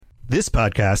This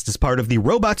podcast is part of the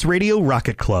Robots Radio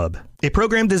Rocket Club, a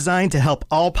program designed to help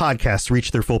all podcasts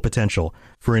reach their full potential.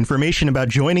 For information about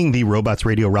joining the Robots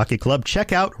Radio Rocket Club,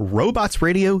 check out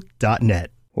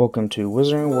robotsradio.net. Welcome to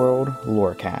Wizarding World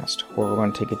Lorecast, where we're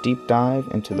going to take a deep dive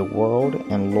into the world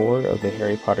and lore of the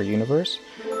Harry Potter universe,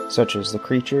 such as the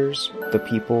creatures, the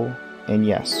people, and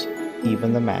yes,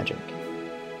 even the magic.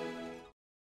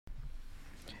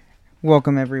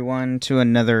 Welcome everyone to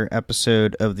another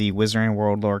episode of the Wizarding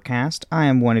World Lorecast. I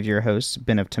am one of your hosts,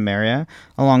 Ben of Temeria,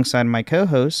 alongside my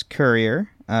co-host,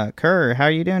 Courier. Courier, how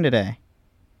are you doing today?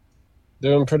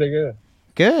 Doing pretty good.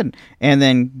 Good. And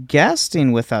then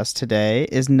guesting with us today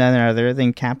is none other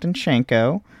than Captain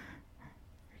Shanko.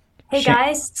 Hey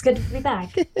guys, it's good to be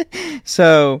back.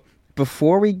 So,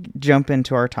 before we jump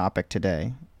into our topic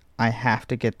today, I have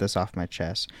to get this off my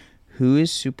chest. Who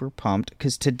is super pumped?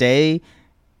 Because today,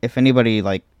 if anybody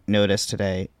noticed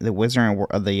today, the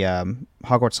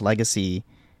Hogwarts Legacy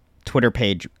Twitter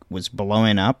page was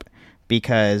blowing up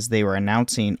because they were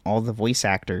announcing all the voice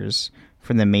actors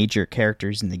for the major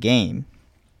characters in the game.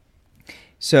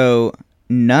 So,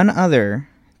 none other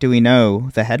do we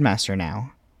know the headmaster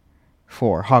now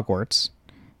for Hogwarts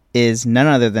is none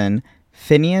other than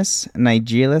Phineas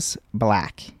Nigellus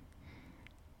Black,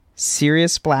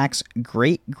 Sirius Black's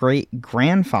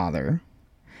great-great-grandfather.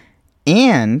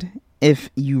 And if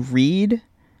you read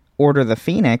Order of the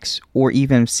Phoenix or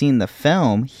even seen the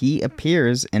film, he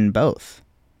appears in both.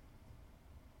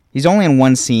 He's only in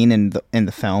one scene in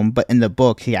the film, but in the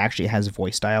book he actually has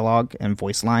voice dialogue and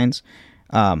voice lines.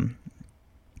 Dialogue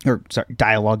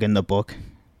in the book.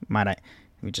 Let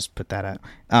me just put that out.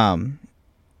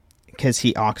 Because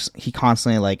he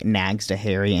constantly nags to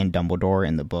Harry and Dumbledore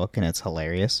in the book, and it's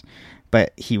hilarious.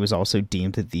 But he was also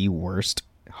deemed the worst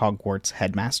Hogwarts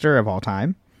headmaster of all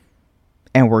time,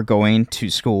 and we're going to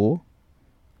school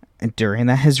during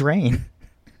his reign.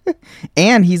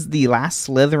 And he's the last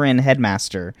Slytherin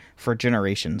headmaster for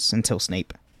generations until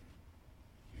Snape,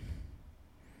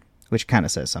 which kind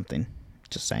of says something.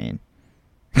 Just saying.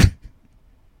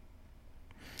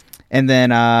 And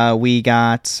then we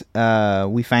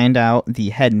find out the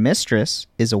headmistress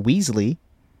is a Weasley,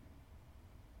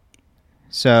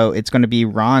 so it's going to be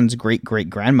Ron's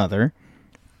great-great-grandmother.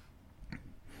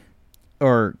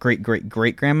 Or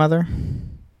great-great-great-grandmother?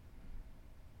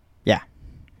 Yeah,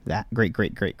 that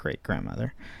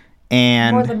great-great-great-great-grandmother.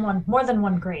 And more than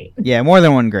one great. Yeah, more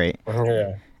than one great.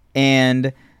 Yeah.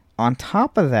 And on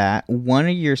top of that, one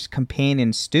of your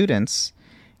companion students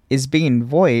is being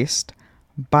voiced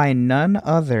by none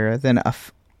other than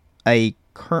a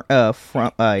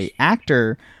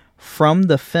actor from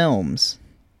the films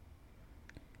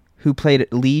who played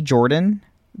Lee Jordan.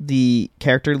 The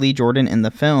character Lee Jordan in the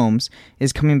films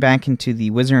is coming back into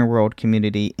the Wizarding World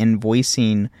community and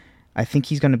voicing, I think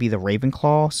he's going to be the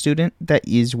Ravenclaw student that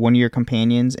is one of your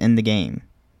companions in the game.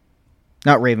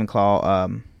 Not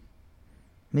Ravenclaw,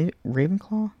 maybe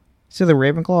Ravenclaw? It's either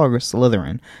Ravenclaw or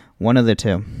Slytherin. One of the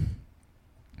two.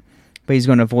 But he's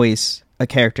going to voice a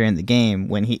character in the game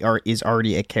when he is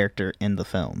already a character in the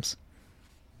films.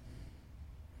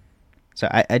 So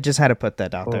I just had to put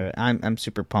that out there. I'm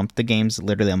super pumped. The game's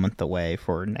literally a month away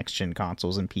for next-gen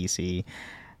consoles and PC.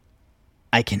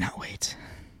 I cannot wait.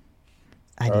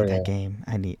 I need that game.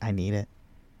 I need it.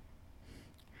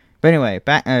 But anyway,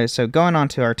 back. So going on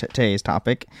to our today's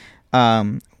topic,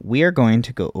 we are going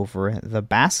to go over the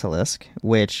Basilisk,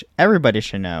 which everybody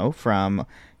should know from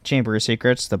Chamber of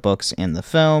Secrets, the books and the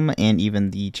film, and even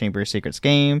the Chamber of Secrets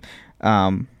game.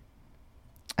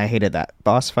 I hated that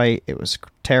boss fight. It was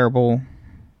terrible.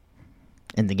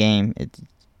 In the game,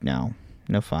 no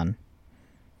fun.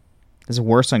 It's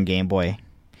worse on Game Boy.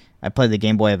 I played the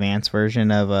Game Boy Advance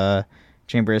version of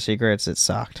Chamber of Secrets. It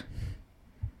sucked.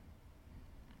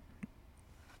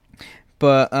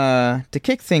 But to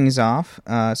kick things off,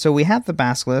 so we have the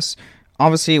Basilisk.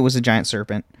 Obviously, it was a giant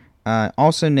serpent.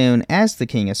 Also known as the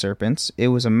King of Serpents. It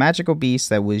was a magical beast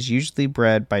that was usually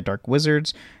bred by dark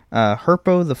wizards.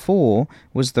 Herpo the Fool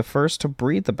was the first to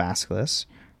breed the Basilisk.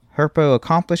 Herpo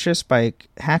accomplished this by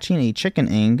hatching a chicken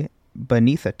egg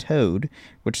beneath a toad,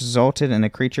 which resulted in a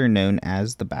creature known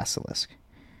as the Basilisk.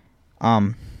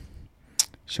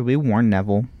 Should we warn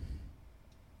Neville?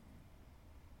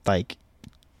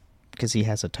 Because he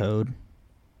has a toad?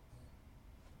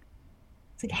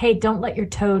 It's like, hey, don't let your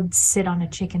toad sit on a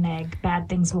chicken egg. Bad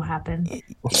things will happen.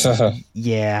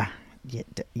 Yeah.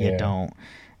 Don't.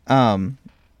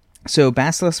 So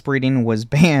basilisk breeding was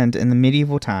banned in the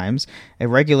medieval times, a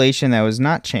regulation that was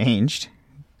not changed.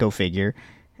 Go figure.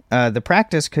 The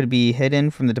practice could be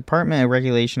hidden from the Department of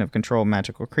Regulation of Control of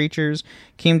Magical Creatures,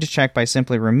 came to check by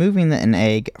simply removing an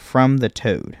egg from the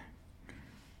toad.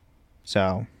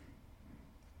 So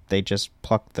they just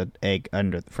pluck the egg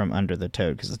from under the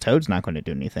toad, because the toad's not going to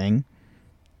do anything,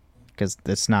 because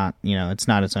it's not, it's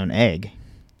not its own egg.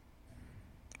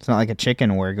 It's not like a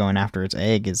chicken where going after its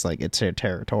egg is like it's a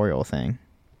territorial thing.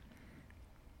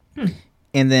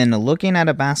 And then looking at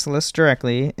a basilisk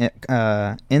directly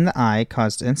in the eye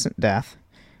caused instant death,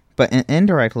 but an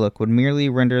indirect look would merely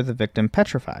render the victim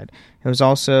petrified. It was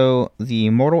also the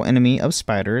mortal enemy of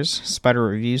spiders. Spider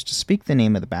refused to speak the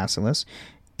name of the basilisk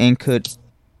and could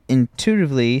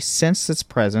intuitively sense its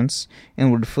presence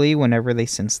and would flee whenever they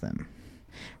sensed them,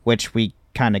 which we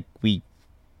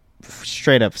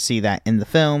straight up see that in the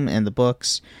film and the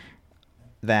books,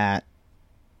 that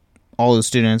all the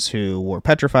students who were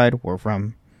petrified were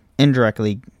from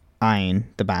indirectly eyeing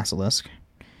the basilisk,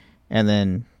 and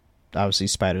then obviously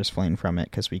spiders fleeing from it,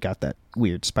 because we got that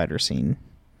weird spider scene.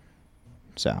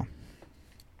 So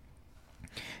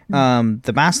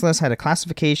the basilisk had a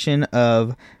classification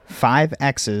of 5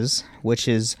 X's, which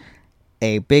is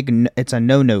it's a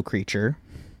no creature.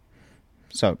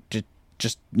 So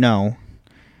just no.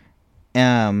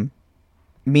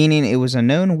 Meaning it was a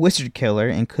known wizard killer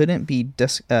and couldn't be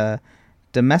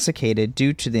domesticated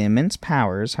due to the immense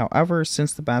powers. However,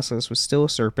 since the basilisk was still a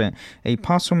serpent, a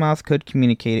possible mouth could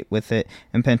communicate with it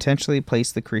and potentially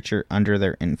place the creature under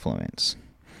their influence,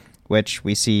 which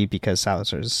we see because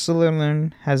Salazar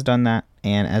Slytherin has done that,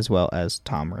 and as well as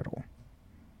Tom Riddle.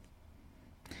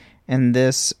 And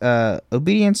this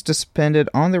obedience depended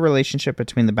on the relationship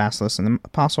between the basilisk and the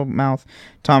apostle mouth.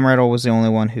 Tom Riddle was the only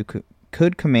one who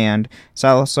could command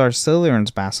Salazar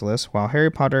Slytherin's basilisk, while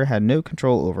Harry Potter had no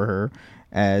control over her,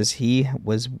 as he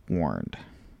was warned.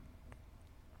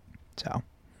 So,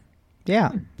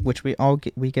 yeah, which we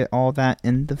get all that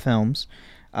in the films,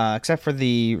 except for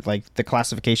the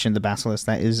classification of the basilisk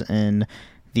that is in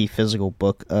the physical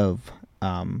book of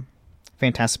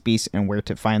Fantastic Beasts and Where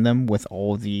to Find Them, with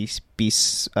all the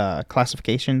beasts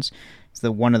classifications. It's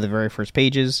one of the very first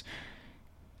pages.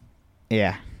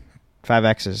 Yeah, 5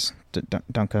 X's.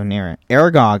 Don't go near it.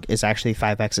 Aragog is actually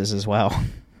 5 X's as well.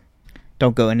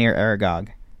 Don't go near Aragog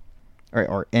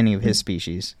or any of his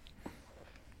species.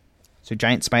 So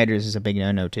giant spiders is a big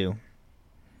no-no too.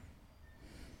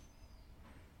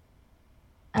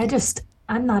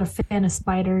 I'm not a fan of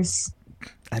spiders.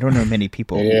 I don't know many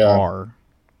people who are.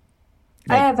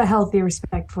 I have a healthy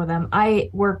respect for them. I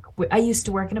used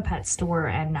to work in a pet store,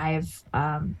 and I've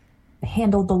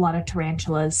handled a lot of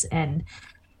tarantulas, and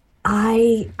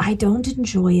I don't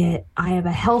enjoy it. I have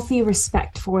a healthy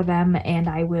respect for them, and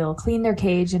I will clean their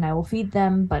cage and I will feed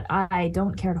them, but I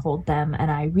don't care to hold them, and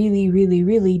I really, really,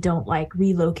 really don't like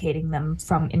relocating them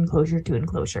from enclosure to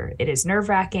enclosure. It is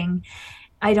nerve-wracking.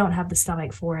 I don't have the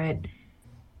stomach for it,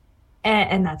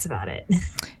 and that's about it.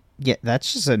 Yeah,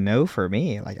 that's just a no for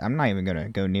me. Like, I'm not even gonna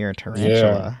go near a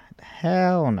tarantula. Yeah.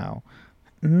 Hell no.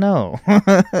 No.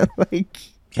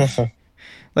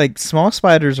 Like, small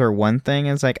spiders are one thing.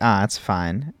 It's like, it's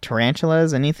fine.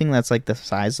 Tarantulas, anything that's like the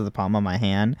size of the palm of my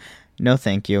hand, no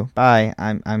thank you. Bye.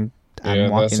 I'm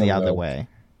walking the other way.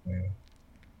 Yeah.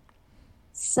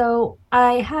 So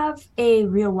I have a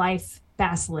real life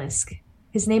basilisk.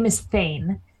 His name is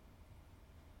Fane.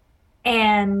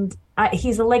 And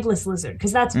he's a legless lizard,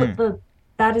 because that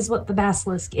is what the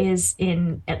basilisk is,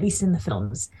 in at least in the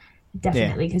films.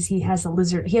 Definitely, because he has a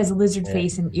lizard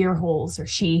face and ear holes, or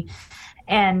she.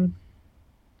 And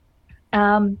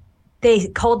they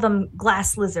called them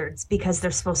glass lizards because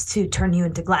they're supposed to turn you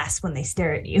into glass when they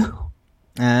stare at you.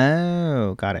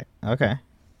 Oh, got it. Okay.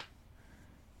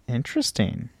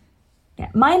 Interesting.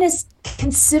 Yeah, mine is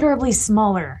considerably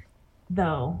smaller,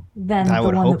 though, than the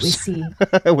one that we see.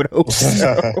 I would hope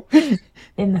so.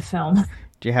 In the film.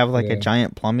 Do you have a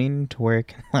giant plumbing to where it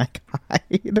can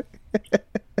hide?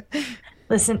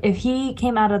 Listen, if he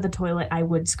came out of the toilet, I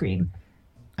would scream.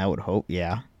 I would hope,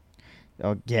 yeah.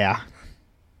 Oh, yeah.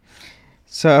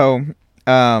 So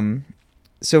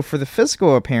for the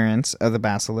physical appearance of the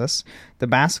basilisk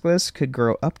could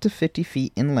grow up to 50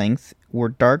 feet in length, were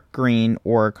dark green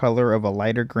or a color of a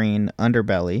lighter green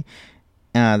underbelly.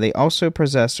 They also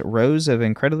possess rows of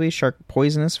incredibly sharp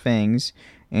poisonous fangs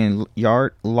and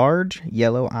large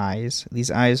yellow eyes.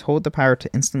 These eyes hold the power to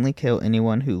instantly kill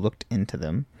anyone who looked into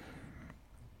them.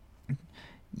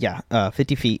 Yeah,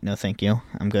 50 feet, no thank you.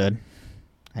 I'm good.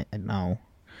 I know.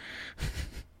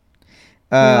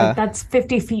 That's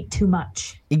 50 feet too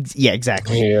much. Yeah,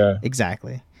 exactly. Yeah.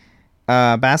 Exactly.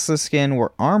 Basilisk skin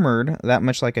were armored, that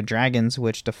much like a dragon's,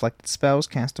 which deflected spells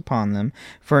cast upon them.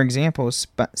 For example,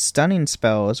 stunning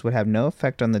spells would have no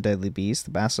effect on the deadly beast.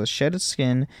 The basilisk shed its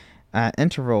skin at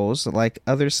intervals like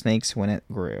other snakes when it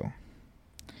grew.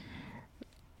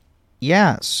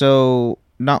 Yeah, so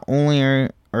not only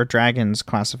are dragons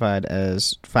classified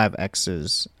as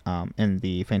 5Xs in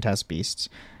the Fantastic Beasts,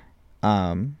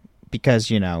 because,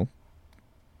 you know,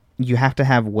 you have to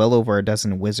have well over a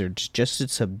dozen wizards just to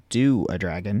subdue a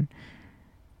dragon.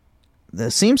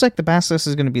 It seems like the Basilisk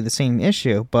is going to be the same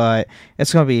issue, but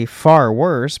it's going to be far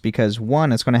worse because,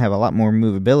 one, it's going to have a lot more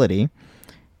movability.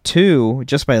 Two,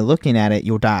 just by looking at it,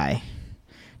 you'll die.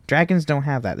 Dragons don't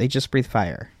have that. They just breathe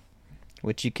fire,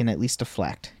 which you can at least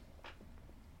deflect.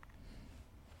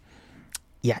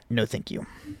 Yeah, no thank you.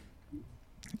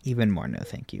 Even more no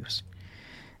thank yous.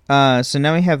 So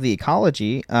now we have the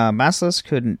ecology. Basilisk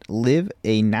could live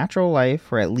a natural life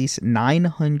for at least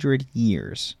 900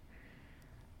 years.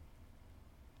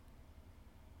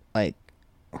 Like,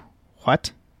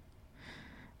 what?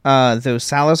 Though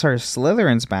Salazar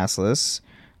Slytherin's Basilisk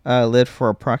lived for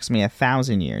approximately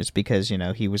 1,000 years because, you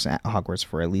know, he was at Hogwarts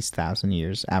for at least 1,000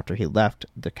 years after he left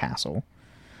the castle.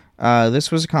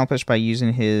 This was accomplished by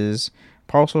using his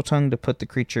parcel tongue to put the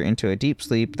creature into a deep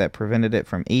sleep that prevented it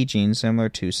from aging, similar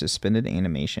to suspended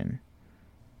animation.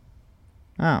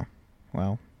 Oh,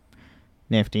 well,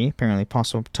 nifty. Apparently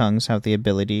parcel tongues have the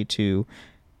ability to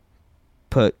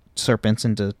put serpents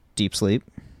into deep sleep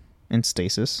and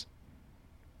stasis.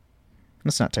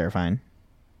 That's not terrifying.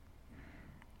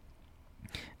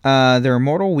 Their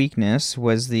mortal weakness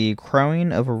was the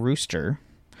crowing of a rooster.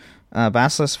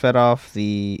 Basilisk fed off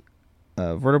the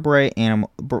vertebrate animals,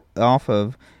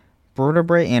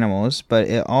 but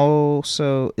it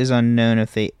also is unknown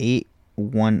if they ate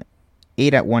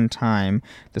at one time.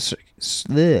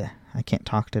 I can't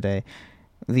talk today.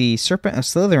 The serpent of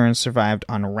Slytherin survived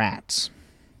on rats.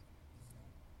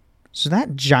 So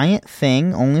that giant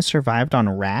thing only survived on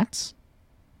rats?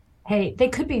 Hey, they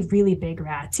could be really big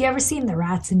rats. You ever seen the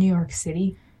rats in New York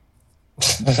City?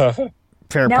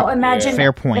 Fair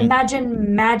point.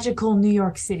 Imagine magical New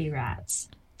York City rats.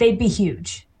 They'd be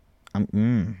huge.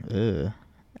 No,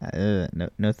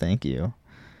 thank you.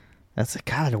 That's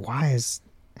God. Why is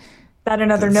that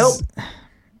another nope?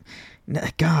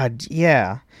 God,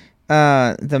 yeah.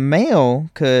 The male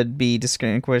could be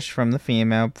distinguished from the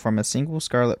female from a single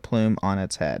scarlet plume on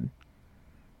its head.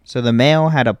 So the male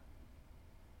had a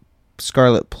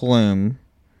scarlet plume,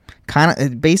 kind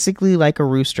of basically like a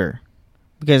rooster,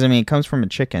 because I mean it comes from a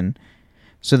chicken.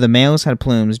 So the males had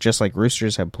plumes just like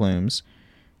roosters have plumes,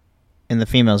 and the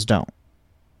females don't.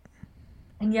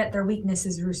 And yet their weakness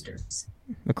is roosters.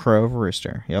 The crow of a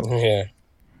rooster. Yep. Yeah.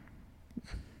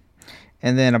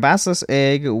 And then a basilisk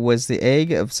egg was the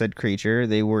egg of said creature.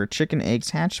 They were chicken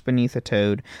eggs hatched beneath a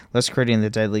toad, thus creating the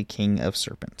deadly king of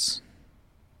serpents.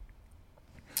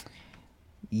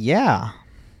 Yeah.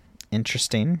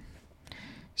 Interesting.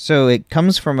 So it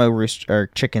comes from a rooster or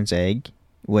chicken's egg,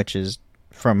 which is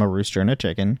from a rooster and a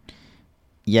chicken.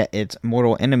 Yet its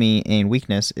mortal enemy and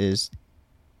weakness is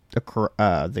the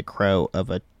crow of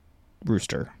a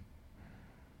rooster.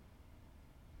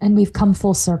 And we've come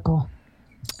full circle.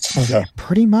 Yeah,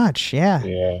 pretty much, yeah.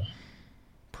 Yeah.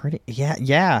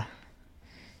 Yeah.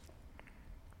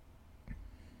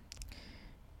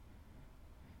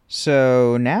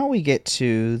 So now we get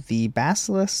to the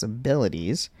Basilisk's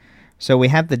abilities. So we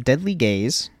have the Deadly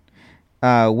Gaze.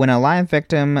 When a live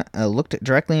victim looked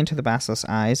directly into the Basilisk's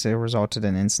eyes, it resulted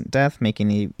in instant death,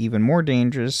 making it even more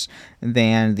dangerous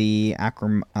than the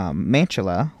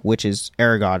Acromantula, which is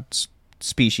Aragod's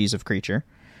species of creature.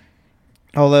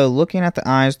 Although looking at the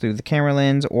eyes through the camera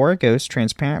lens or a ghost's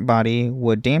transparent body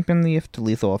would dampen the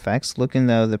lethal effects, looking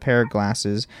though the pair of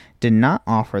glasses did not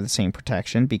offer the same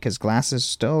protection because glasses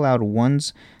still allowed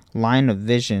one's line of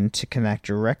vision to connect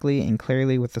directly and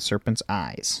clearly with the serpent's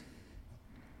eyes.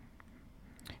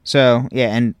 So,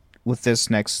 yeah, and with this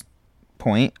next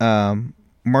point,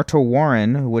 Myrtle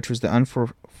Warren, which was the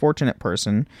unfortunate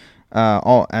person,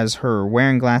 as her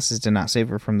wearing glasses did not save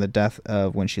her from the death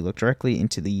of when she looked directly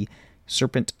into the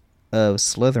serpent of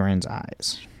Slytherin's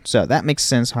eyes. So that makes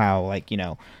sense how, like, you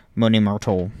know, Moaning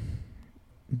Myrtle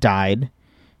died,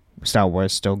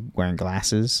 was still wearing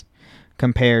glasses,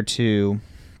 compared to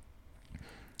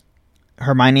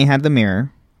Hermione had the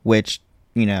mirror, which,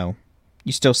 you know,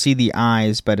 you still see the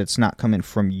eyes, but it's not coming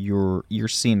from you're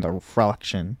seeing the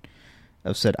reflection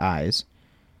of said eyes.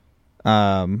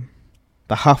 The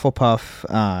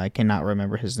Hufflepuff, I cannot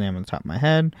remember his name on the top of my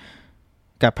head,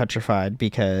 got petrified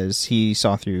because he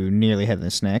saw through nearly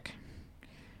Headless Nick.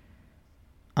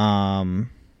 Colin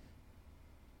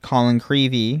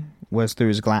Creevy was through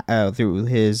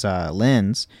his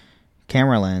lens,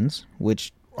 camera lens,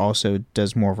 which also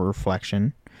does more of a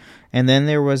reflection. And then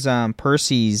there was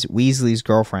Percy's Weasley's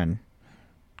girlfriend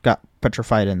got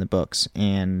petrified in the books,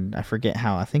 and I forget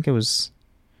how. I think it was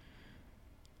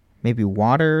maybe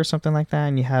water or something like that,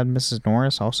 and you had Mrs.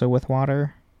 Norris also with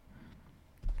water.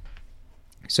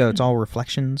 So it's all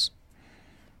reflections,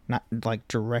 not like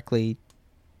directly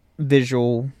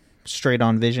visual, straight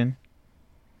on vision.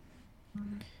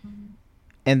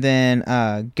 And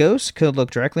then ghosts could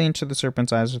look directly into the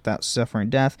serpent's eyes without suffering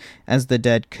death, as the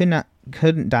dead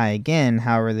couldn't die again.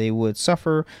 However, they would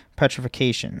suffer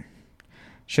petrification.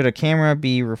 Should a camera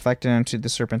be reflected into the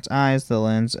serpent's eyes, the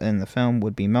lens in the film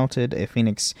would be melted. A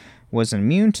phoenix was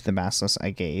immune to the basilisk's eye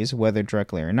gaze, whether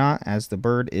directly or not, as the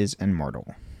bird is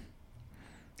immortal.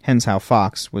 Hence how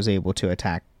Fox was able to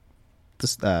attack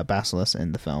the basilisk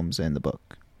in the films and the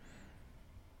book.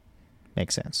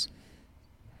 Makes sense.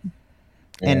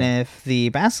 Yeah. And if the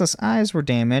basilisk's eyes were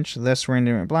damaged, thus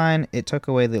rendering it blind, it took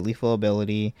away the lethal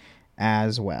ability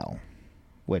as well,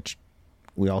 which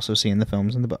we also see in the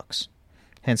films and the books.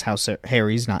 Hence how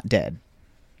Harry's not dead,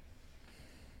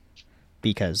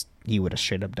 because he would have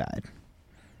straight up died.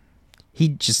 He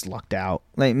just lucked out.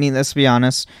 Like, I mean, let's be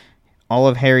honest. All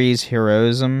of Harry's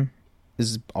heroism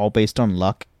is all based on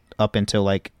luck up until,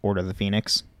 like, Order of the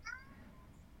Phoenix.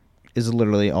 Is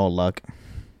literally all luck.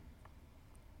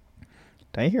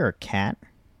 Did I hear a cat?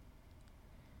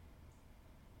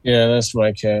 Yeah, that's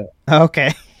my cat.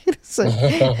 Okay. It's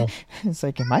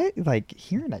like, am I, like,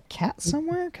 hearing a cat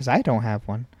somewhere? Because I don't have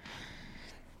one.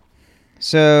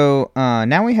 So,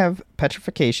 now we have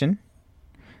petrification.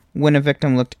 When a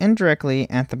victim looked indirectly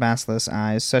at the basilisk's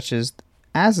eyes, such as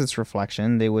its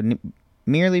reflection, they would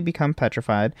merely become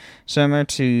petrified, similar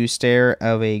to stare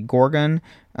of a gorgon,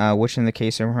 which in the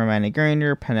case of Hermione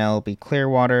Granger, Penelope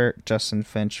Clearwater, Justin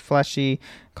Finch Fleshy,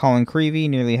 Colin Creevey,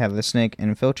 Nearly Headless Snake,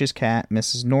 and Filch's cat,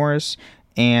 Mrs. Norris,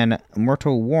 and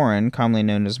Myrtle Warren, commonly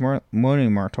known as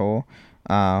Moaning Myrtle,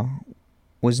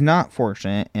 was not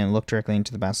fortunate and looked directly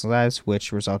into the basilisk's eyes,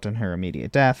 which resulted in her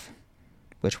immediate death,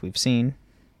 which we've seen.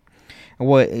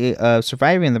 What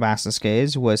surviving the basilisk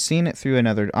gaze was seeing it through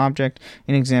another object.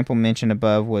 An example mentioned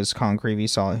above was Colin Creevey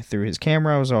saw it through his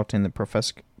camera, resulting in the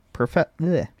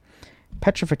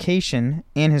petrification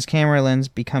and his camera lens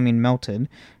becoming melted.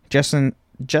 Justin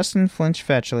Finch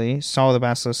Fletchley saw the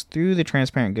basilisk through the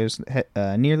transparent ghost,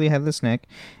 Nearly Headless Nick,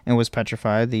 and was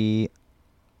petrified. The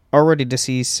already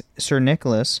deceased Sir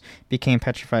Nicholas became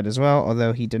petrified as well,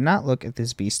 although he did not look at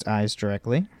this beast's eyes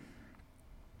directly.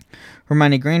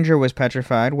 Hermione Granger was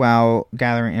petrified while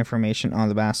gathering information on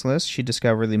the basilisk. She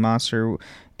discovered the monster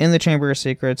in the Chamber of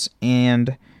Secrets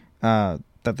and that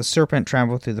the serpent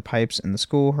traveled through the pipes in the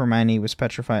school. Hermione was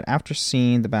petrified after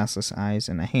seeing the basilisk's eyes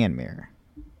in a hand mirror.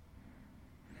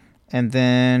 And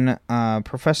then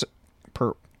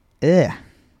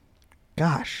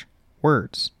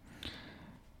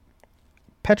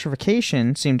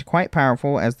Petrification seemed quite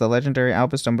powerful, as the legendary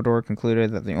Albus Dumbledore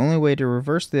concluded that the only way to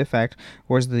reverse the effect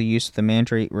was the use of the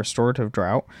Mandrake Restorative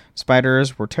Drought.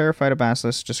 Spiders were terrified of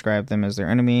basilisks, described them as their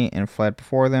enemy, and fled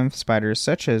before them. Spiders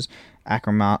such as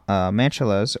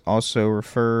Acromantulas also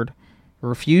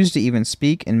refused to even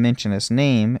speak and mention its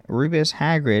name. Rubeus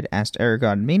Hagrid asked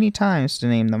Aragog many times to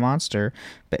name the monster,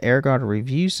 but Aragog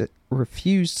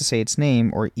refused to say its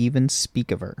name or even speak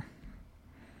of her.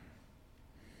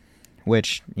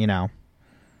 Which, you know,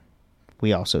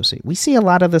 we also see. We see a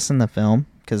lot of this in the film,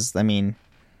 because, I mean,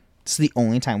 it's the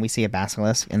only time we see a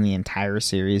basilisk in the entire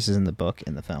series is in the book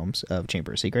and the films of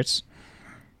Chamber of Secrets.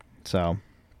 So,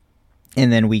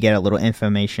 and then we get a little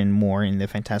information more in the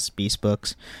Fantastic Beasts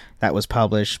books that was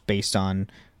published based on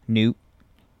Newt.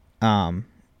 Now,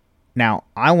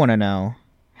 I want to know,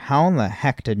 how in the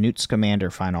heck did Newt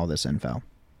Scamander find all this info?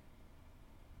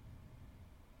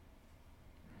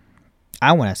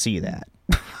 I want to see that.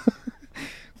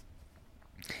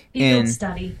 Field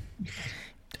study.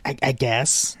 I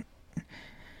guess.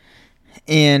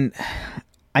 And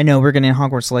I know we're getting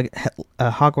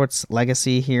Hogwarts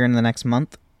Legacy here in the next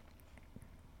month.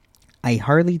 I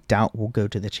hardly doubt we'll go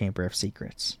to the Chamber of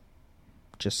Secrets.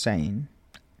 Just saying.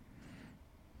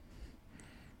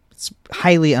 It's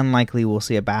highly unlikely we'll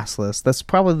see a basilisk. That's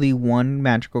probably the one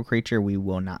magical creature we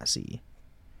will not see.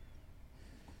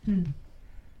 And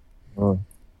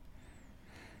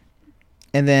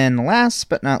then last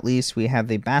but not least, we have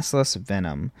the basilisk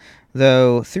venom.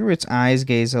 Though through its eyes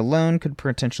gaze alone could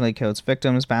potentially kill its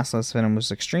victims, basilisk venom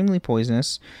was extremely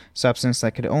poisonous substance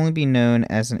that could only be known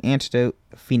as an antidote,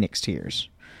 phoenix tears.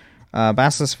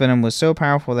 Basilisk venom was so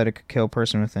powerful that it could kill a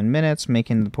person within minutes,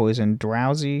 making the poison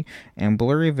drowsy and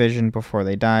blurry vision before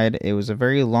they died. It was a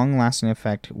very long-lasting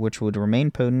effect, which would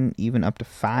remain potent even up to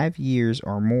 5 years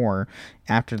or more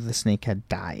after the snake had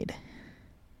died.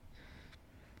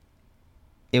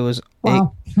 It was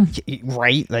wow.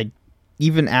 right, like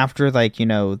even after, like, you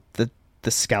know, the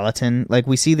the skeleton, like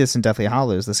we see this in Deathly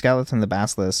Hallows, the skeleton of the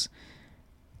Basilisk,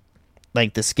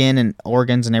 like the skin and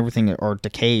organs and everything are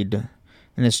decayed,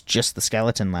 and it's just the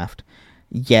skeleton left.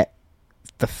 Yet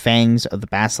the fangs of the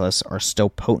Basilisk are still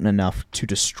potent enough to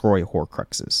destroy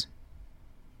Horcruxes.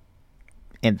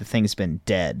 And the thing's been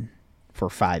dead for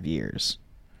 5 years.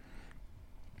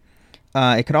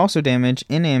 It could also damage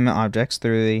inanimate objects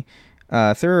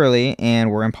thoroughly and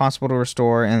were impossible to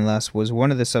restore unless was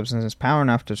one of the substances power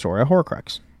enough to destroy a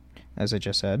Horcrux, as I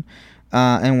just said.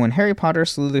 And when Harry Potter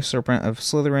slew the Serpent of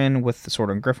Slytherin with the sword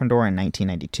of Gryffindor in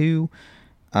 1992,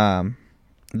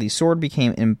 the sword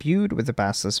became imbued with the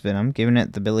Basilisk venom, giving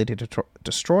it the ability to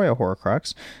destroy a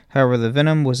Horcrux. However, the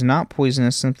venom was not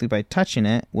poisonous simply by touching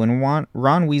it. When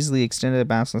Ron Weasley extended the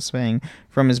Basilisk fang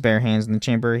from his bare hands in the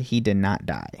chamber, he did not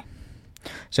die.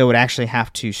 So it would actually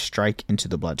have to strike into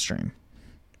the bloodstream,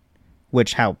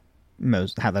 which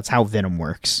that's how venom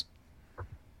works.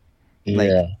 Yeah.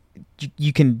 Like,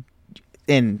 you can,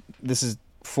 and this is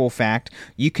full fact,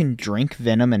 you can drink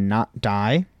venom and not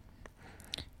die.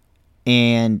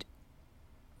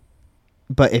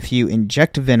 But if you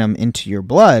inject venom into your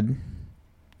blood,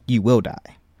 you will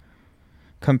die.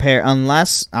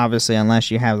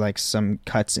 Unless you have like some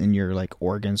cuts in your like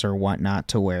organs or whatnot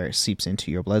to where it seeps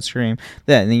into your bloodstream,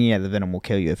 then the venom will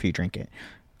kill you if you drink it.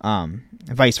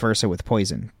 Vice versa with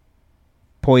poison.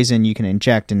 Poison you can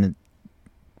inject, and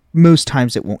most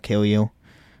times it won't kill you.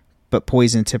 But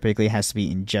poison typically has to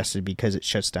be ingested because it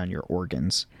shuts down your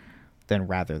organs,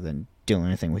 rather than doing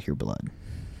anything with your blood.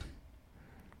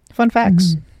 Fun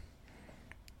facts.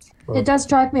 It does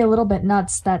drive me a little bit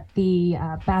nuts that the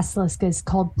Basilisk is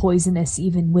called poisonous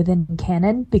even within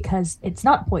canon, because it's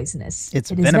not poisonous. It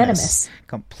is venomous.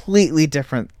 Completely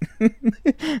different.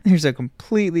 There's a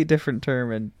completely different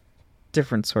term and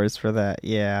different source for that.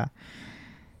 Yeah.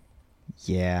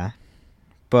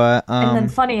 But and then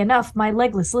funny enough, my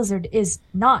legless lizard is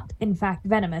not in fact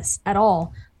venomous at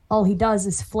all. All he does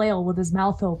is flail with his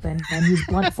mouth open, and he's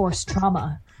blunt force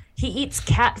trauma. He eats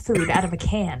cat food out of a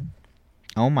can.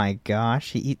 Oh my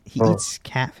gosh, he eats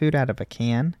cat food out of a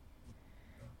can?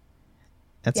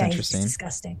 That's interesting. He's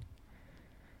disgusting.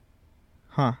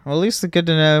 Huh. Well, at least good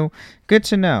to know. Good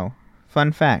to know.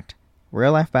 Fun fact.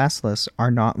 Real life basilisks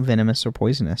are not venomous or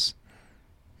poisonous.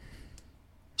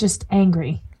 Just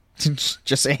angry.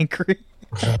 Just angry.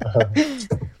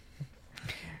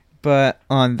 But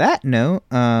on that note,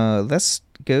 let's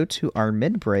go to our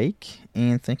mid-break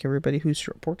and thank everybody who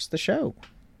supports the show.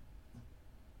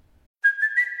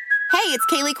 Hey, it's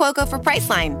Kaylee Cuoco for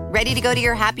Priceline. Ready to go to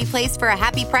your happy place for a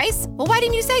happy price? Well, why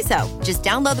didn't you say so? Just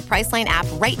download the Priceline app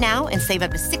right now and save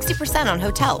up to 60% on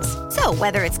hotels. So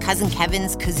whether it's Cousin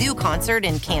Kevin's Kazoo Concert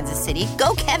in Kansas City,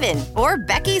 go Kevin, or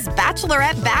Becky's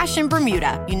Bachelorette Bash in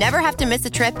Bermuda, you never have to miss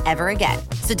a trip ever again.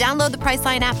 So download the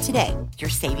Priceline app today. Your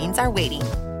savings are waiting.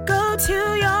 Go to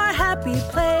your happy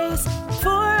place for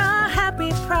a happy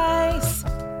price.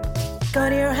 Go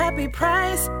to your happy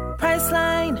price,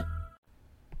 Priceline.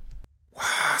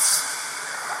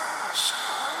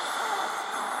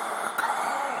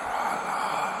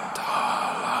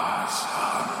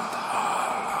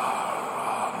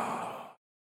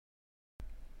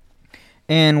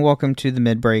 And welcome to the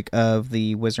mid-break of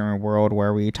the Wizarding World,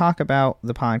 where we talk about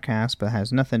the podcast, but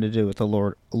has nothing to do with the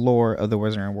lore of the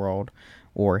Wizarding World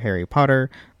or Harry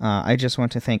Potter. I just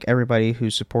want to thank everybody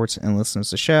who supports and listens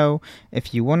to the show.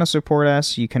 If you want to support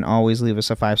us, you can always leave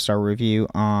us a 5-star review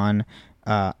on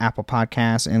Apple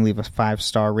Podcasts and leave a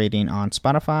 5-star rating on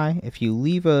Spotify. If you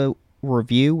leave a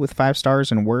review with 5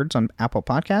 stars and words on Apple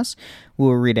Podcasts, we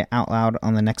will read it out loud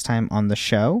on the next time on the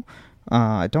show.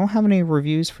 I don't have any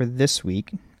reviews for this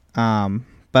week,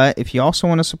 but if you also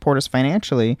want to support us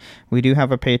financially, we do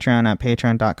have a Patreon at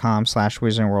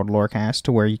patreon.com/WizardingWorldLorecast,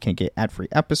 to where you can get ad-free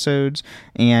episodes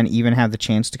and even have the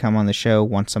chance to come on the show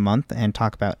once a month and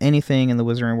talk about anything in the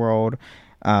Wizarding World,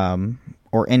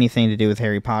 or anything to do with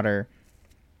Harry Potter.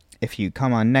 If you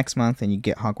come on next month and you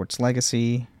get Hogwarts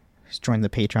Legacy, just join the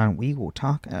Patreon. We will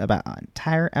talk about an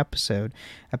entire episode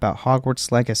about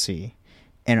Hogwarts Legacy,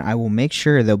 and I will make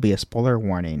sure there'll be a spoiler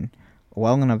warning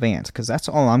well in advance, because that's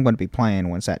all I'm going to be playing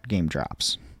once that game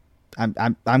drops. I'm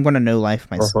going to know life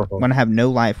myself. I'm going to have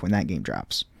no life when that game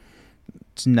drops.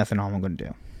 It's nothing all I'm going to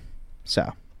do.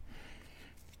 So,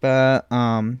 but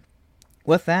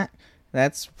with that,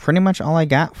 that's pretty much all I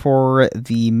got for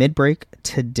the mid-break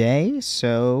today.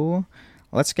 So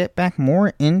let's get back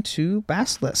more into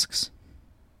basilisks.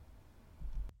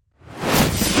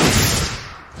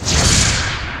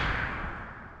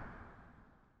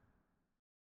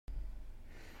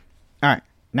 Alright,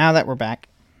 now that we're back.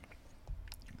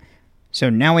 So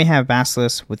now we have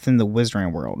basilisks within the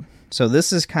Wizarding World. So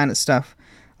this is kind of stuff,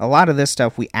 a lot of this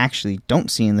stuff we actually don't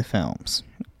see in the films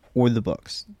or the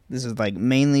books. This is like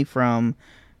mainly from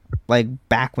like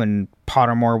back when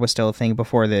Pottermore was still a thing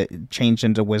before they changed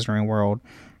into Wizarding World,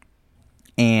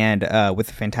 and with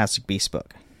the Fantastic Beasts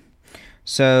book.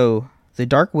 So the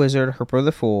Dark Wizard, Herpo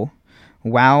the Fool,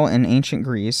 while in ancient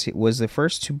Greece, was the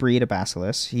first to breed a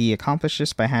basilisk. He accomplished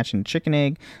this by hatching a chicken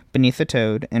egg beneath a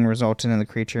toad and resulted in the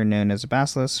creature known as a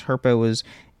basilisk. Herpo was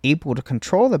able to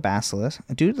control the basilisk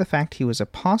due to the fact he was a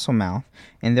possum mouth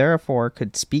and therefore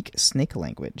could speak snake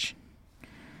language.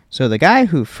 So the guy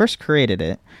who first created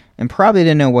it, and probably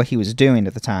didn't know what he was doing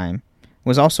at the time,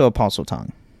 was also a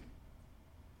Parseltongue.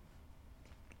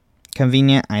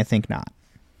 Convenient? I think not.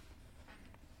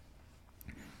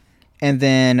 And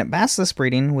then basilisk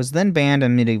breeding was then banned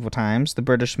in medieval times. The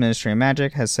British Ministry of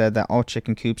Magic has said that all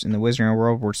chicken coops in the Wizarding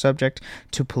World were subject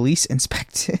to police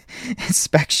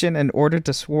inspection in order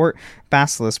to thwart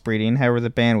basilisk breeding. However,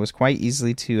 the ban was quite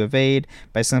easily to evade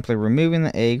by simply removing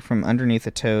the egg from underneath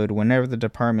a toad whenever the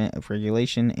Department of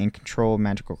Regulation and Control of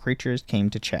Magical Creatures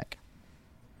came to check.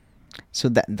 So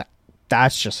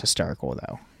that's just hysterical,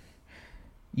 though.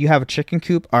 You have a chicken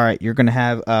coop, all right, you're going to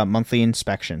have monthly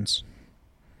inspections.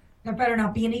 There better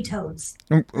not be any toads.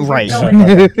 Right. You're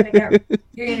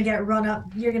gonna get run up.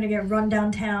 You're gonna get run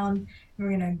downtown. We're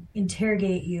gonna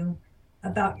interrogate you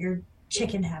about your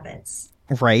chicken habits.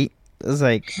 Right. It's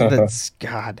like that's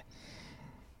God.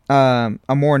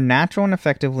 A more natural and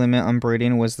effective limit on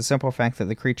breeding was the simple fact that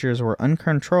the creatures were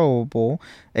uncontrollable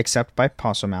except by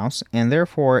possum mouse, and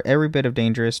therefore every bit of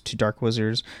dangerous to dark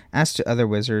wizards as to other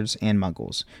wizards and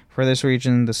muggles. For this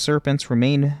reason, the serpents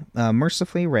remained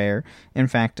mercifully rare. In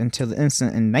fact, until the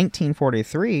incident in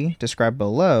 1943, described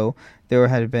below, there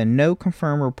had been no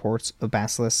confirmed reports of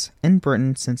basilisks in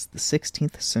Britain since the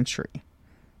 16th century.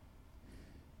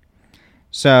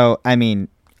 So, I mean,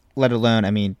 let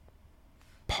alone,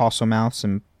 possum mouse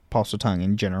and Parseltongue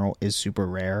in general is super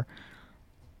rare.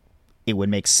 It would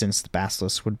make sense the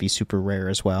basilisk would be super rare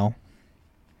as well.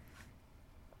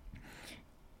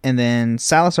 And then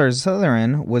Salazar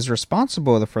Slytherin was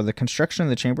responsible for the construction of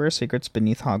the Chamber of Secrets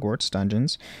beneath Hogwarts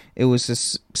dungeons. It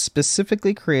was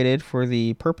specifically created for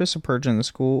the purpose of purging the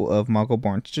school of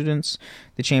Muggle-born students.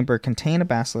 The chamber contained a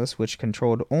basilisk which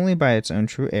controlled only by its own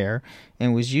true heir,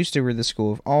 and was used to rid the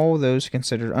school of all those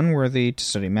considered unworthy to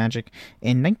study magic.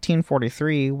 In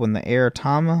 1943, when the heir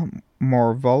Tom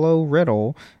Marvolo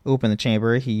Riddle opened the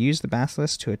chamber, he used the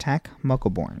basilisk to attack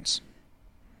Muggle-borns.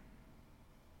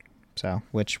 So,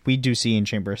 which we do see in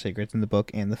Chamber of Secrets in the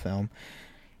book and the film,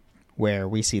 where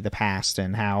we see the past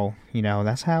and how,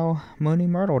 that's how Moaning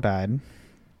Myrtle died.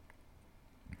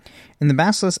 And the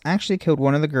basilisk actually killed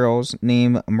one of the girls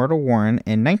named Myrtle Warren.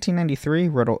 In 1993,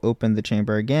 Riddle opened the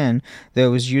chamber again, though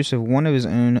it was use of one of his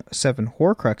own 7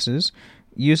 Horcruxes.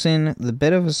 Using the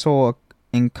bit of his soul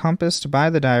encompassed by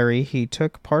the diary, he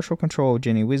took partial control of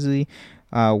Ginny Weasley.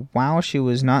 While she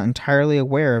was not entirely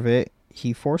aware of it,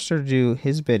 he forced her to do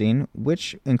his bidding,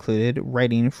 which included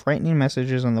writing frightening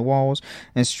messages on the walls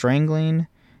and strangling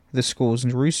the school's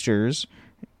roosters.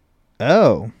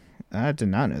 Oh, I did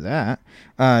not know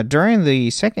that. During the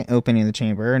second opening of the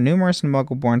chamber, numerous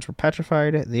Muggle-borns were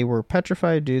petrified. They were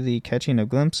petrified due to the catching a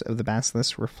glimpse of the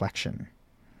basilisk's reflection.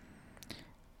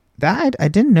 That I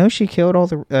didn't know she killed all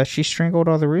the. She strangled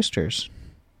all the roosters.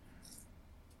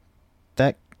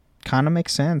 That kind of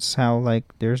makes sense. How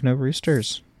there's no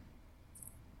roosters.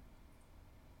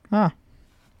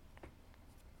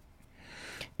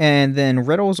 And then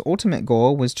Riddle's ultimate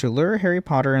goal was to lure Harry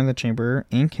Potter in the chamber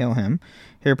and kill him.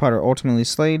 Harry Potter ultimately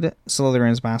slayed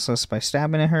Slytherin's basilisk by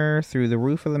stabbing at her through the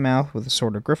roof of the mouth with the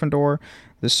sword of Gryffindor.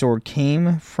 The sword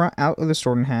came out of the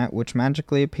Sorting Hat, which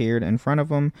magically appeared in front of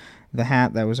him. The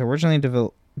hat that was originally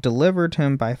delivered to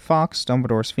him by Fawkes,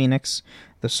 Dumbledore's Phoenix.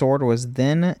 The sword was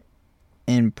then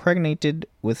impregnated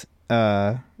with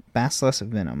basilisk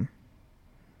venom.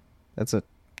 That's a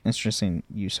interesting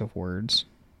use of words.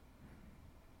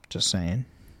 Just saying.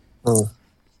 Oh.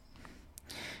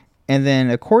 And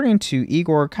then, according to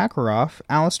Igor Kakarov,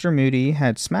 Alistair Moody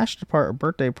had smashed apart a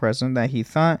birthday present that he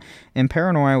thought in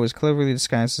paranoia was cleverly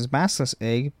disguised as basilisk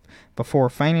egg before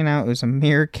finding out it was a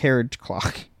mere carriage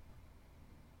clock.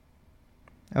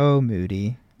 Oh,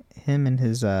 Moody. Him and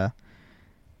his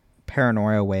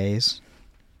paranoia ways.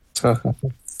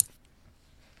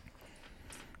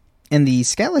 And the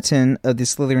skeleton of the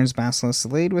Slytherin's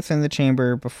basilisk laid within the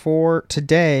chamber before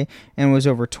today and was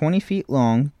over 20 feet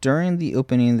long. During the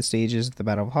opening of the stages of the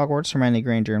Battle of Hogwarts, Hermione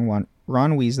Granger and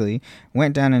Ron Weasley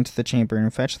went down into the chamber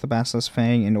and fetched the basilisk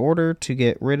fang in order to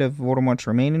get rid of Voldemort's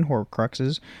remaining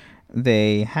Horcruxes.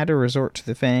 they had to resort to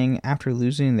the Fang after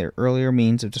losing their earlier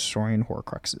means of destroying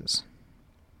Horcruxes.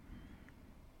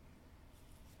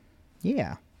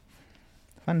 Yeah.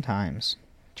 Fun times.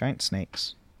 Giant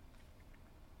snakes.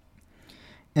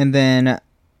 And then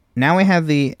now we have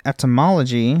the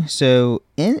etymology. So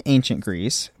in ancient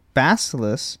Greece,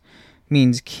 Basilisk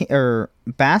means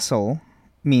basil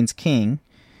means king,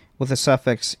 with the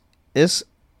suffix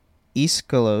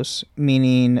iskalos,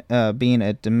 meaning being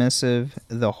a dismissive,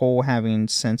 the whole having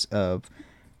sense of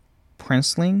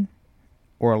princeling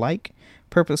or like,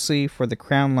 purposely for the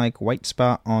crown-like white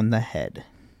spot on the head.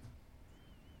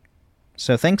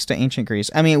 So thanks to ancient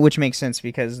Greece, I mean, which makes sense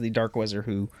because the Dark Wizard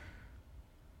who,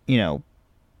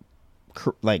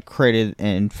 created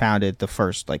and founded the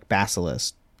first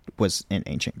Basilisk was in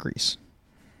ancient Greece.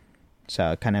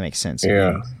 So it kind of makes sense.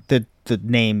 Yeah. The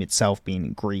name itself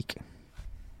being Greek.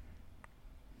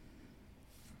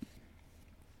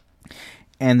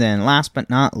 And then last but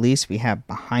not least, we have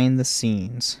behind the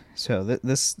scenes. So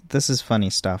this is funny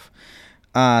stuff.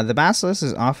 The basilisk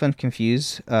is often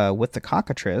confused with the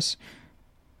cockatrice,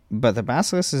 but the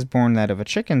basilisk is born out of a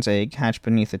chicken's egg hatched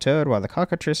beneath a toad, while the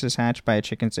cockatrice is hatched by a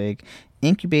chicken's egg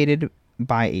incubated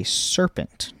by a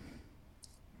serpent.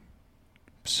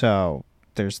 So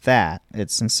there's that.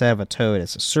 It's instead of a toad,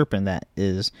 it's a serpent that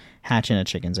is hatching a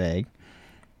chicken's egg.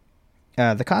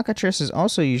 The cockatrice is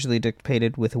also usually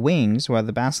depicted with wings, while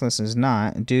the basilisk is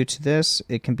not. Due to this,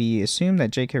 it can be assumed that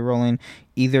J.K. Rowling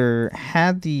either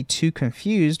had the two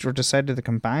confused or decided to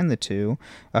combine the two.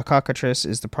 A cockatrice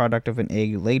is the product of an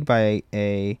egg laid by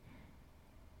a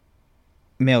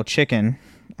male chicken.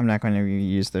 I'm not going to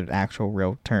use the actual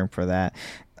real term for that.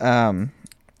 And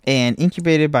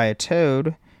incubated by a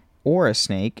toad or a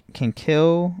snake, can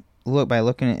kill by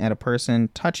looking at a person,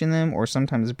 touching them, or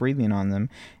sometimes breathing on them,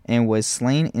 and was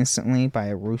slain instantly by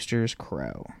a rooster's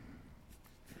crow.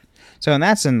 So, and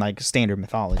that's in standard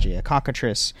mythology. A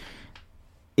cockatrice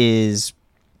is...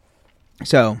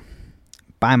 So,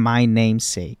 by my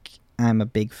namesake, I'm a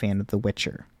big fan of The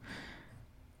Witcher.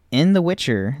 In The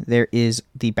Witcher, there is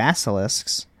the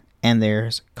basilisks, and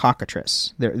there's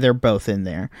cockatrice. They're both in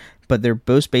there, but they're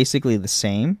both basically the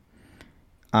same.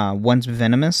 One's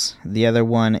venomous, the other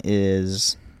one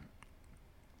is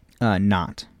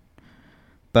not.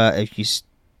 But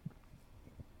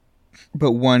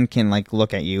but one can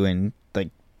look at you and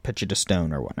put you to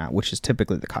stone or whatnot, which is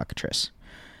typically the cockatrice.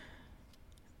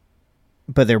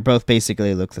 But they're both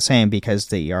basically look the same because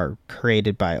they are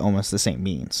created by almost the same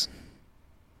means.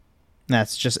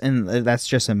 That's just in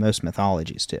most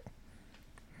mythologies too.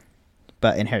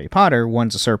 But in Harry Potter,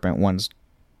 one's a serpent, one's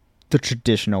the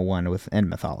traditional one within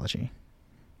mythology,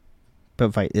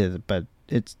 but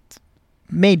it's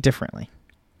made differently.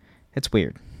 It's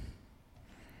weird.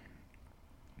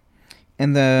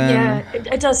 And then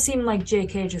it does seem like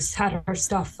JK just had her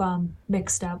stuff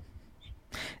mixed up.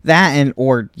 That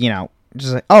or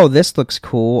just oh, this looks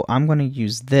cool, I'm going to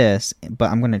use this,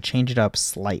 but I'm going to change it up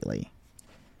slightly,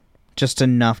 just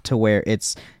enough to where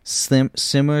it's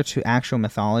similar to actual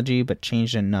mythology, but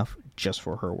changed enough just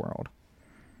for her world.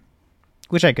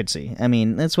 Which I could see. I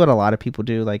mean, that's what a lot of people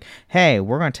do. Hey,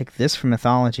 we're going to take this from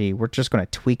mythology. We're just going to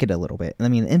tweak it a little bit. I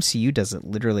mean, the MCU does it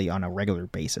literally on a regular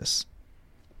basis.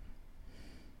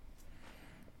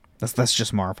 That's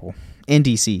just Marvel. In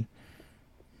DC.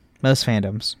 Most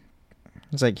fandoms.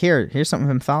 It's here's something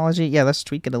from mythology. Yeah, let's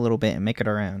tweak it a little bit and make it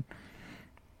our own.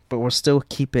 But we'll still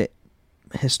keep it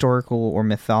historical or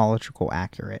mythological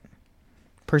accurate.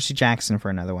 Percy Jackson for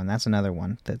another one. That's another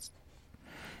one that's...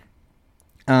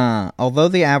 although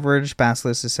the average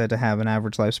basilisk is said to have an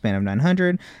average lifespan of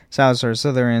 900, Salazar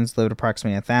Slytherins lived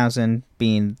approximately 1,000,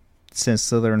 being since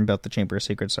Slytherin built the Chamber of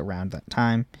Secrets around that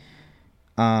time.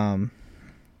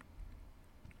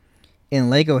 In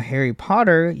Lego Harry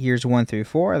Potter, years 1 through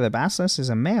 4, the basilisk is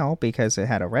a male because it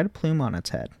had a red plume on its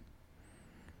head.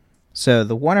 So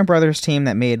the Warner Brothers team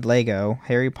that made Lego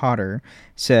Harry Potter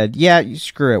said, yeah,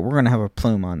 screw it, we're going to have a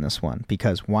plume on this one,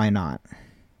 because why not?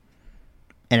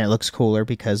 And it looks cooler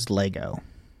because Lego.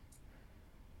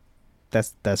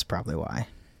 That's probably why.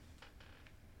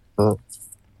 Oh.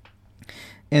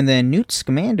 And then Newt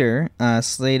Scamander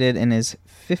slated in his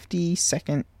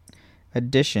 52nd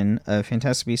edition of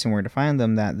Fantastic Beasts and Where to Find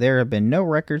Them that there have been no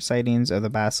record sightings of the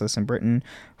basilisk in Britain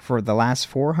for the last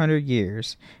 400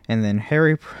 years. And then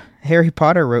Harry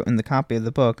Potter wrote in the copy of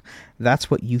the book, "That's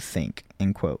what you think,"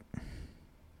 end quote.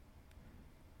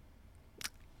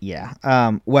 Yeah.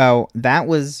 Well, that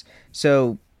was...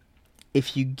 So,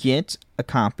 if you get a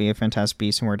copy of Fantastic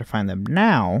Beasts and Where to Find Them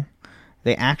now,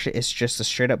 it's just a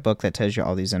straight-up book that tells you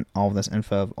all this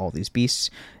info of all these beasts.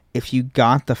 if you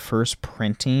got the first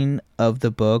printing of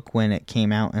the book when it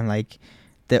came out in like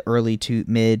the early to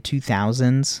mid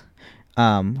 2000s,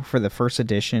 for the first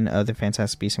edition of the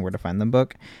Fantastic Beasts and Where to Find Them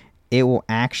book, it will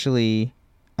actually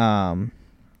have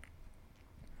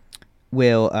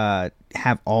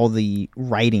all the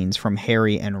writings from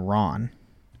Harry and Ron,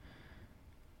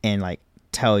 and like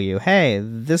tell you, hey,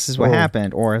 this is what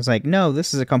happened, or it's like, no,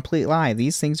 this is a complete lie.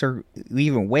 These things are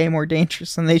even way more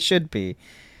dangerous than they should be.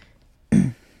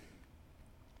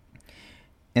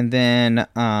 And then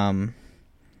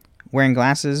wearing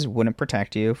glasses wouldn't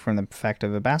protect you from the effect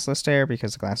of a basilisk stare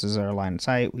because the glasses are line of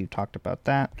sight. We've talked about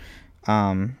that.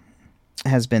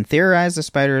 Has been theorized the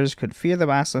spiders could fear the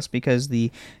basilisk because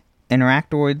the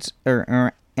interactoids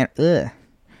or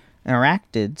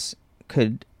interactids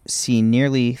could see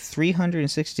nearly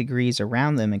 360 degrees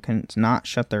around them and could not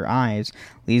shut their eyes,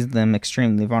 leaves them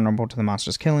extremely vulnerable to the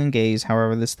monster's killing gaze.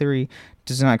 However, this theory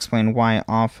does not explain why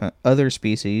often other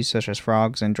species, such as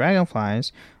frogs and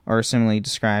dragonflies, are similarly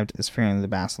described as fearing the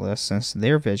basilisk, since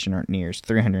their vision nears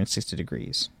 360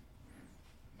 degrees.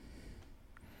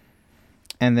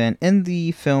 And then in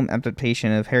the film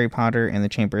adaptation of Harry Potter and the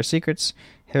Chamber of Secrets,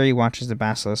 Harry watches the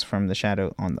basilisk from the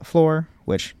shadow on the floor,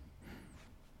 which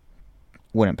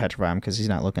wouldn't petrify him because he's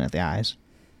not looking at the eyes.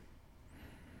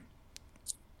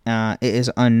 It is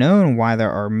unknown why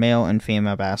there are male and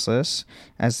female basilisks,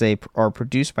 as they are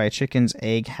produced by a chicken's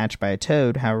egg hatched by a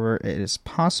toad. However, it is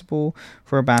possible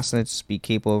for a basilisk to be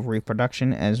capable of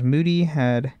reproduction, as Moody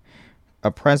had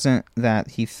a present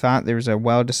that he thought there was a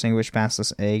well-distinguished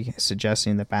basilisk egg,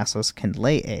 suggesting that basilisks can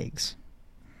lay eggs.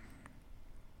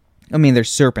 I mean, they're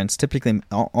serpents. Typically,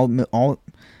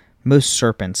 most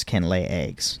serpents can lay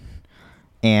eggs.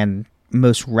 And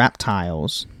most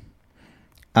reptiles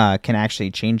can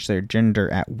actually change their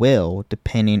gender at will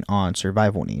depending on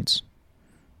survival needs,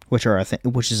 which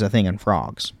is a thing in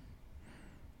frogs.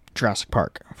 Jurassic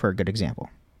Park, for a good example.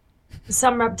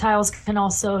 Some reptiles can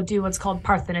also do what's called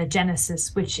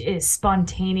parthenogenesis, which is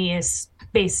spontaneous,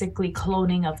 basically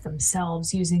cloning of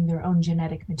themselves using their own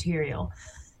genetic material.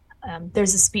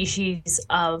 There's a species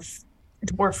of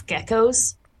dwarf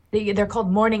geckos. They're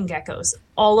called morning geckos.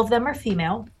 All of them are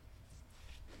female,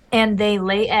 and they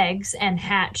lay eggs and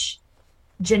hatch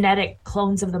genetic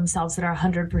clones of themselves that are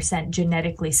 100%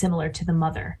 genetically similar to the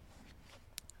mother.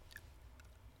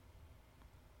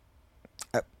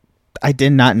 I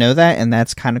did not know that, and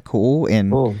that's kind of cool,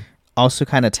 and also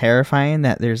kind of terrifying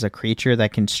that there's a creature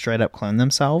that can straight up clone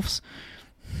themselves.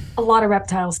 A lot of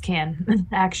reptiles can,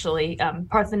 actually.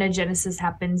 Parthenogenesis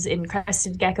happens in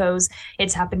crested geckos.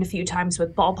 It's happened a few times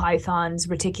with ball pythons,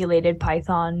 reticulated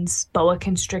pythons, boa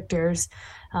constrictors.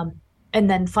 And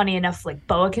then, funny enough, like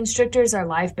boa constrictors are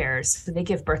live bearers, so they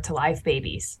give birth to live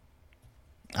babies.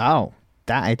 Oh,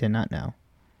 that I did not know.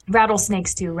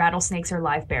 Rattlesnakes, too. Rattlesnakes are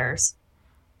live bearers.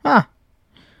 Huh.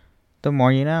 The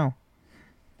more you know.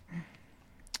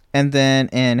 And then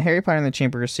in Harry Potter and the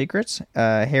Chamber of Secrets,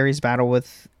 Harry's battle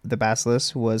with the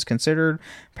basilisk was considered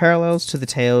parallels to the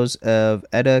tales of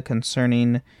Edda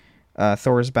concerning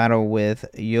Thor's battle with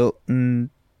Jotungard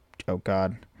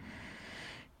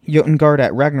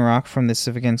at Ragnarok, from the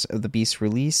significance of the beast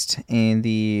released and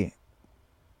the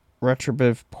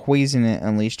retributive poison it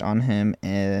unleashed on him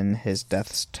in his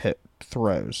death's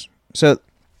throes. So,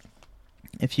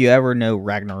 if you ever know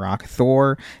Ragnarok,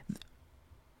 Thor,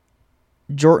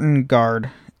 Jotungard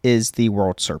is the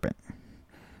world serpent.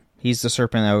 He's the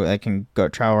serpent that can go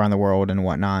travel around the world and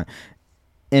whatnot.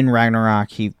 In Ragnarok,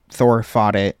 Thor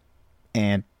fought it,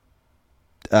 and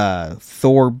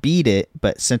Thor beat it,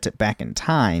 but sent it back in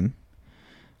time.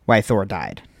 Why Thor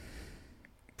died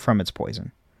from its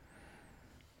poison.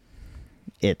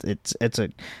 It's a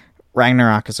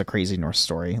Ragnarok is a crazy Norse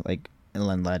story, like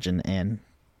inland legend, and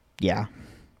yeah,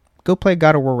 go play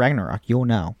God of War Ragnarok, you'll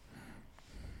know.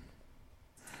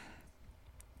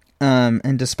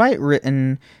 And despite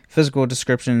written physical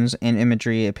descriptions and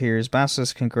imagery, it appears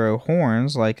Basilisk can grow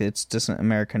horns like its distant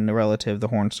American relative, the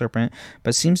horned serpent,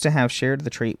 but seems to have shared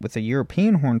the trait with the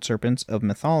European horned serpents of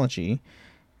mythology.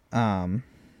 That's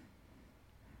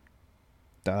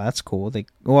cool.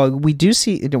 We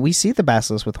see the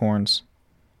Basilisk with horns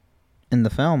in the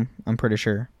film, I'm pretty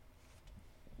sure.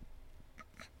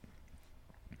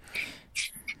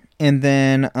 And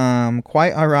then,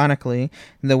 quite ironically,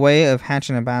 the way of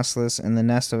hatching a basilisk in the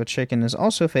nest of a chicken is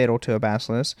also fatal to a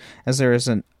basilisk, as there is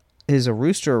a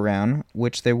rooster around,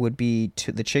 which there would be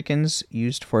to the chickens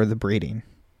used for the breeding.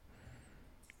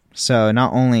 So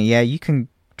not only, you can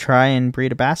try and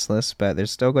breed a basilisk, but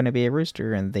there's still going to be a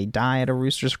rooster, and they die at a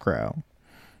rooster's crow,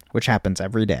 which happens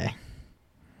every day.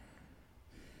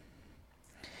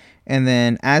 And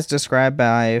then, as described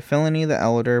by Felony the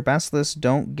Elder, basilisks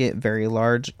don't get very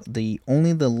large,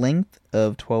 only the length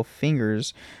of 12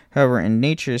 fingers. However, in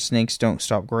nature, snakes don't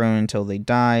stop growing until they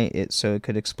die. So it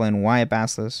could explain why a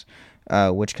basilisk,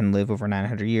 which can live over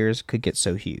 900 years, could get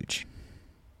so huge.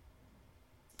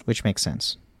 Which makes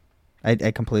sense. I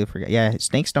completely forgot. Yeah,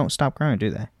 snakes don't stop growing,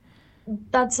 do they?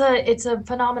 It's a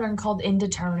phenomenon called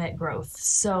indeterminate growth.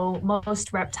 So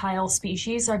most reptile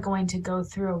species are going to go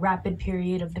through a rapid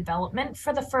period of development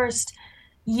for the first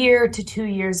year to 2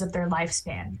 years of their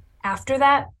lifespan. After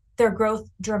that, their growth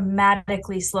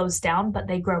dramatically slows down, but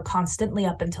they grow constantly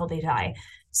up until they die.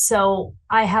 So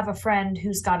I have a friend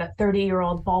who's got a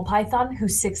 30-year-old ball python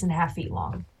who's 6.5 feet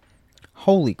long.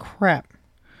 Holy crap.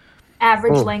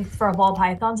 Average length for a ball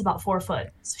python's about 4 foot.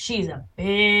 So she's a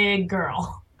big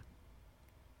girl.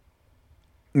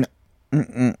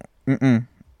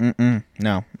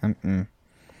 No.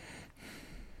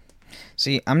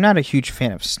 See, I'm not a huge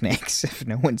fan of snakes, if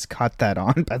no one's caught that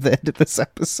on by the end of this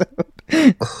episode.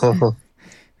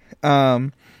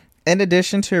 In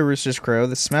addition to a rooster's crow,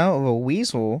 the smell of a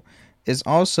weasel is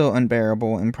also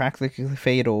unbearable and practically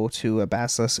fatal to a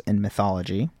basilisk in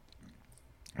mythology.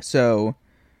 So,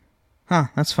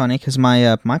 that's funny, because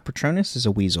my Patronus is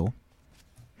a weasel.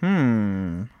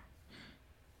 Could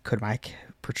my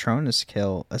Patronus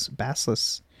kill a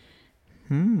basilisk?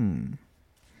 And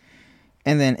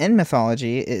then in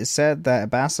mythology, it is said that a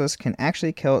basilisk can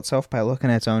actually kill itself by looking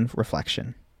at its own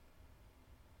reflection.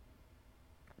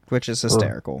 Which is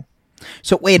hysterical.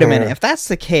 So wait a minute, if that's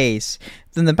the case,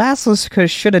 then the basilisk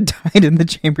should have died in the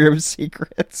Chamber of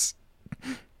Secrets.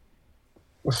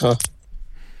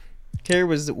 There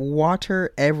was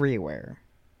water everywhere.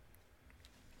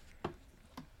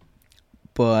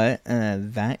 But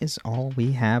that is all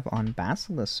we have on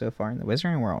basilisks so far in the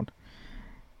Wizarding World.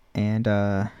 And,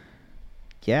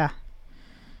 yeah.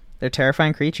 They're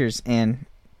terrifying creatures, and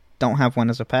don't have one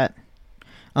as a pet.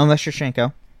 Unless you're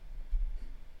Shanko.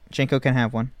 Shanko can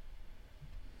have one.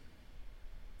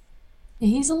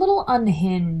 He's a little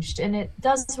unhinged, and it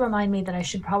does remind me that I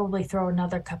should probably throw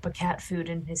another cup of cat food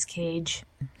in his cage.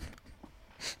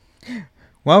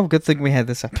 Well, good thing we had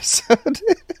this episode.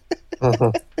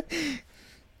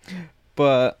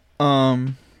 But,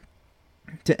 to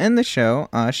end the show,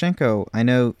 Shanko,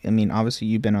 obviously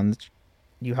you've been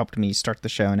you helped me start the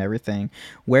show and everything.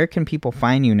 Where can people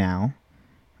find you now?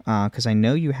 Because I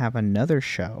know you have another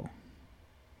show.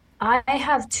 I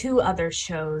have 2 other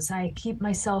shows. I keep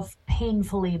myself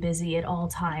painfully busy at all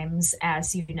times,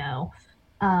 as you know.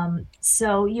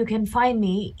 So you can find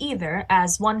me either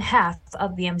as one half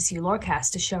of the MCU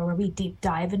Lorecast, a show where we deep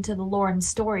dive into the lore and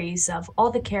stories of all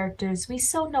the characters we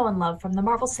so know and love from the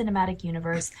Marvel Cinematic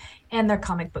Universe and their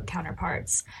comic book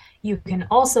counterparts. You can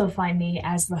also find me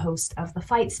as the host of The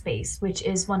Fight Space, which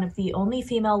is one of the only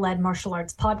female-led martial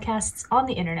arts podcasts on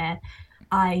the internet.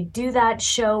 I do that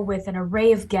show with an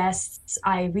array of guests.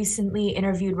 I recently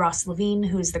interviewed Ross Levine,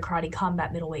 who's the Karate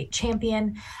Combat Middleweight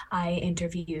Champion. I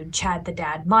interviewed Chad the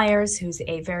Dad Myers, who's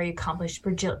a very accomplished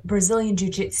Brazilian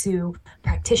Jiu-Jitsu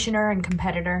practitioner and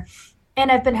competitor. And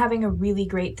I've been having a really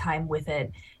great time with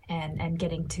it and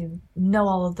getting to know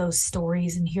all of those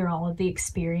stories and hear all of the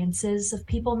experiences of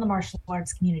people in the martial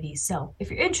arts community. So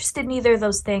if you're interested in either of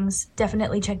those things,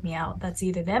 definitely check me out. That's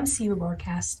either the MCU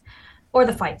Lorecast or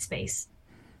The Fight Space.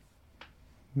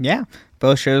 Yeah,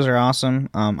 both shows are awesome.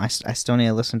 I still need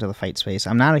to listen to The Fight Space.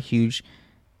 I'm not a huge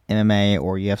MMA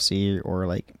or UFC or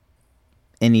like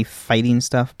any fighting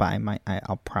stuff, but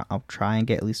I'll try and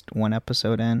get at least one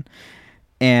episode in.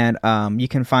 And you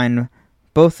can find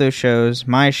both those shows,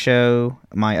 my show,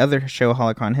 my other show,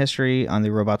 Holocron History, on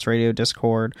the Robots Radio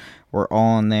Discord. We're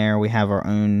all in there. We have our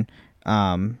own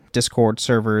Discord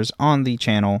servers on the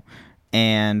channel.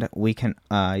 And you can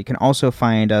also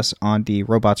find us on the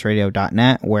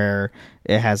robotsradio.net, where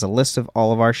it has a list of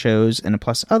all of our shows and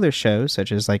plus other shows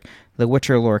such as like the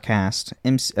Witcher Lorecast,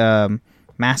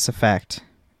 Mass Effect,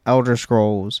 Elder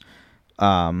Scrolls.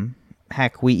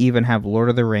 Heck, we even have Lord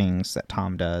of the Rings that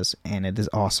Tom does, and it is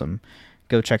awesome.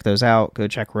 Go check those out. Go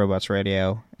check Robots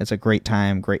Radio. It's a great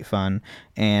time, great fun.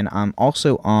 And I'm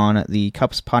also on the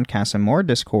Cups Podcast and More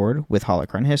Discord with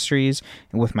Holocron Histories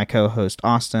and with my co-host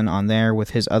Austin on there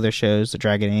with his other shows, The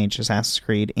Dragon Age, Assassin's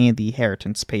Creed, and The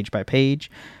Inheritance Page by Page.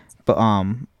 But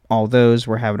all those,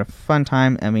 we're having a fun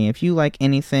time. I mean, if you like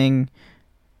anything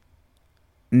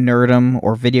nerdum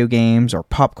or video games or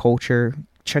pop culture,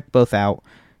 check both out.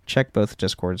 Check both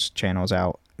Discord's channels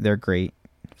out. They're great.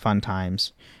 Fun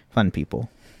times. Fun people.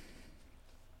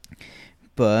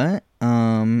 But,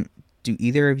 do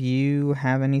either of you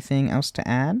have anything else to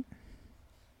add?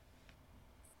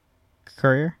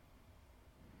 Courier?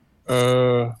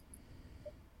 That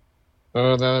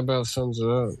about sums it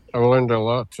up. I learned a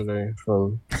lot today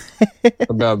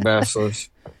about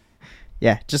Basilisk.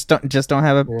 Yeah, just don't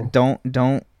have a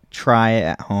don't try it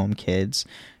at home, kids.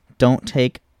 Don't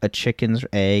take a chicken's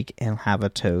egg and have a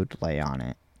toad lay on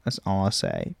it. That's all I'll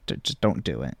say. Just don't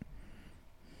do it.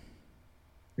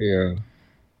 Yeah.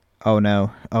 Oh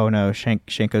no,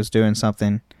 Shanko's doing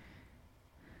something.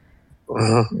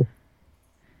 I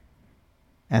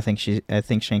think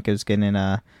Shanko's getting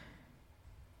a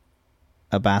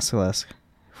basilisk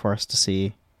for us to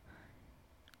see.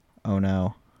 Oh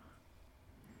no.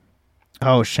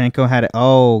 Oh, Shanko had it.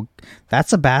 Oh,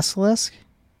 that's a basilisk?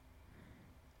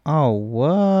 Oh,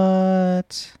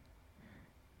 what?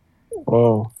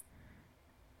 Whoa.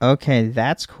 Okay,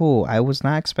 that's cool. I was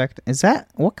not expecting. Is that,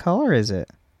 what color is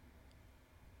it?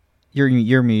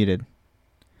 You're muted.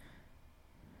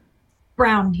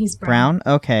 Brown. He's brown.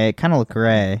 Brown? Okay, it kind of looked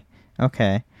gray.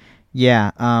 Okay. Yeah,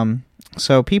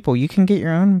 so people, you can get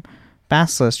your own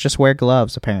basilisk. Just wear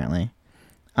gloves, apparently.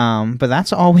 But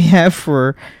that's all we have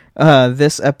for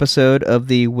this episode of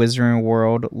the Wizarding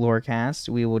World Lorecast.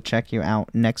 We will check you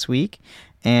out next week.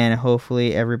 And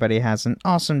hopefully everybody has an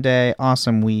awesome day,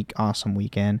 awesome week, awesome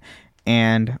weekend.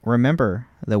 And remember,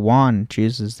 the wand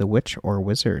chooses the witch or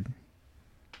wizard.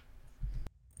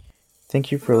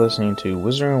 Thank you for listening to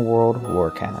Wizarding World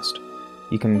Lorecast.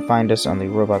 You can find us on the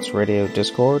Robots Radio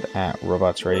Discord at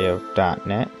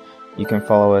robotsradio.net. You can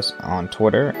follow us on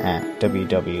Twitter at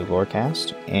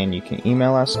WWLorecast, and you can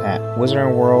email us at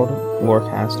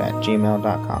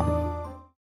wizardingworldlorecast@gmail.com.